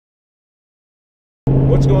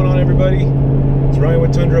What's going on, everybody? It's Ryan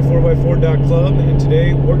with Tundra 4x4.club, and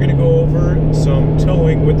today we're going to go over some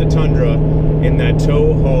towing with the Tundra in that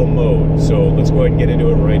tow haul mode. So let's go ahead and get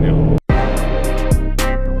into it right now.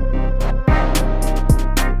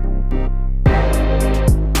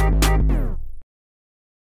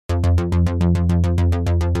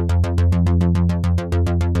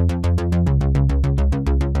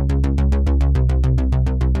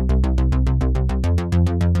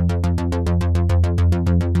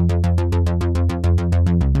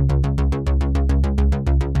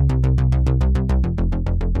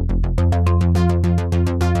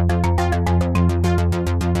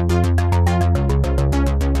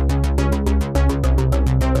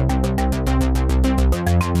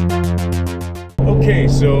 Okay,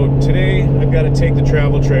 so today I've got to take the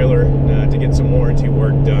travel trailer to get some warranty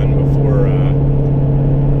work done before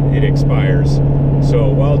it expires. So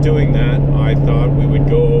while doing that, I thought we would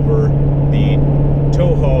go over the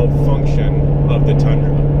tow haul function of the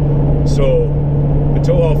Tundra. So the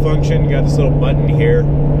tow haul function, you got this little button here,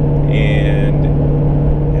 and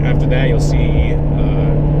after that you'll see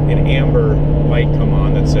an amber light come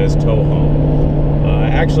on that says tow haul.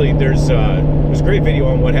 Actually, there's a great video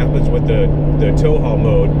on what happens with the tow haul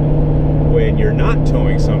mode when you're not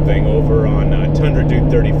towing something over on Tundra Dude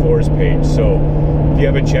 34's page. So if you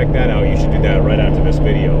haven't checked that out, you should do that right after this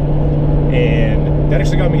video. And that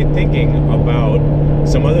actually got me thinking about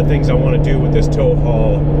some other things I want to do with this tow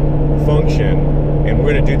haul function, and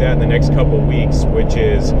we're going to do that in the next couple weeks, which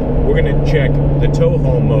is we're going to check the tow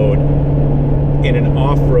haul mode in an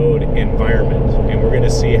off-road environment, and we're going to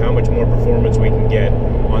see how much more performance we can get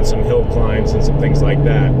on some hill climbs and some things like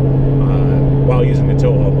that while using the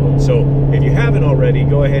tow haul mode. So if you haven't already,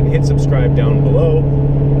 go ahead and hit subscribe down below,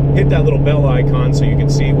 hit that little bell icon so you can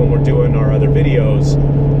see when we're doing our other videos,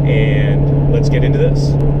 and let's get into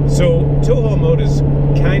this. So tow haul mode is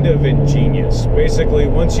kind of ingenious. Basically,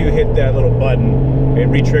 once you hit that little button, it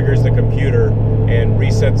re-triggers the computer and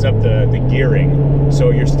resets up the gearing,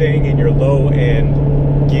 so you're staying in your low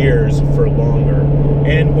end gears for longer.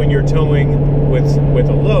 And when you're towing with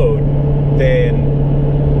a load, then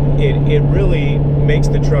it really makes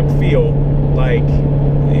the truck feel like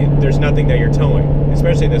there's nothing that you're towing,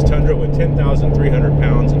 especially this Tundra with 10,300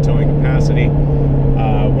 pounds in towing capacity.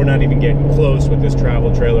 We're not even getting close with this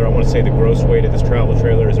travel trailer. I want to say the gross weight of this travel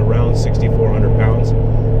trailer is around 6,400 pounds.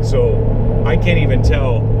 So I can't even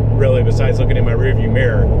tell, really, besides looking in my rearview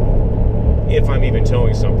mirror, if I'm even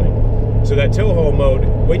towing something. So that tow haul mode,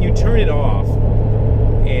 when you turn it off,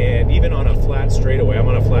 and even on a flat straightaway, I'm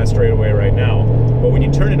on a flat straightaway right now, but when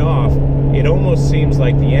you turn it off, it almost seems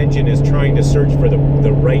like the engine is trying to search for the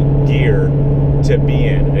right gear to be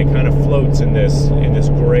in. It kind of floats in this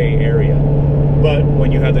gray area. But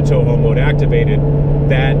when you have the tow haul mode activated,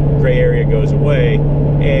 that gray area goes away,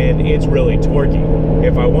 and it's really torquey.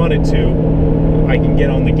 If I wanted to, I can get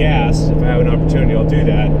on the gas. If I have an opportunity, I'll do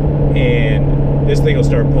that, and this thing will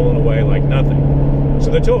start pulling away like nothing. So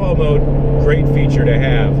the tow haul mode, great feature to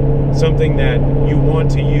have, something that you want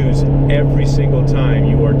to use every single time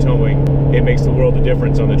you are towing. It makes the world of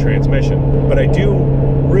difference on the transmission. But I do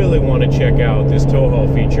really want to check out this tow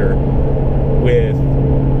haul feature with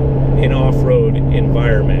an off-road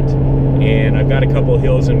environment, and I've got a couple of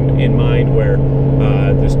hills in mind where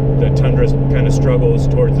the Tundra kind of struggles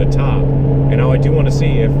towards the top, and now I do want to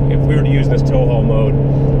see if we were to use this tow haul mode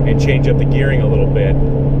and change up the gearing a little bit,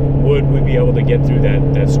 would we be able to get through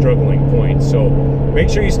that struggling point. So make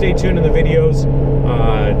sure you stay tuned in the videos.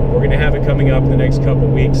 We're going to have it coming up in the next couple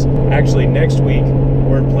weeks. Actually, next week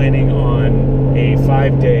we're planning on a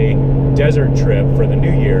 5-day desert trip for the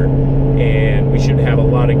new year, and we should have a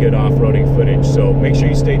lot of good off-roading footage, so make sure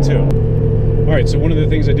you stay tuned. Alright, so one of the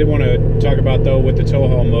things I did want to talk about though with the tow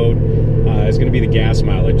haul mode is going to be the gas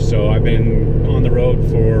mileage. So I've been on the road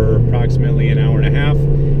for approximately an hour and a half,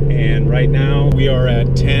 and right now we are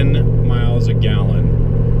at 10 miles a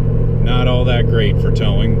gallon. Not all that great for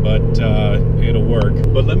towing, but it'll work.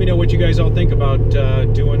 But let me know what you guys all think about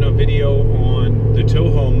doing a video on the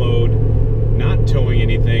tow haul mode, not towing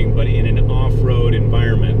anything, but in an off-road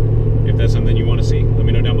environment. If that's something you want to see, let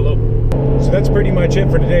me know down below. So that's pretty much it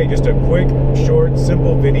for today. Just a quick, short,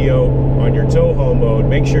 simple video on your tow haul mode.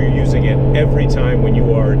 Make sure you're using it every time when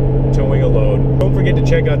you are towing a load. Don't forget to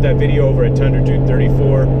check out that video over at Tundra Dude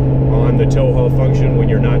 34 on the tow haul function when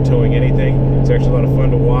you're not towing anything. It's actually a lot of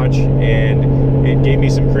fun to watch, and it gave me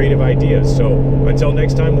some creative ideas. So until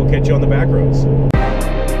next time, we'll catch you on the back roads.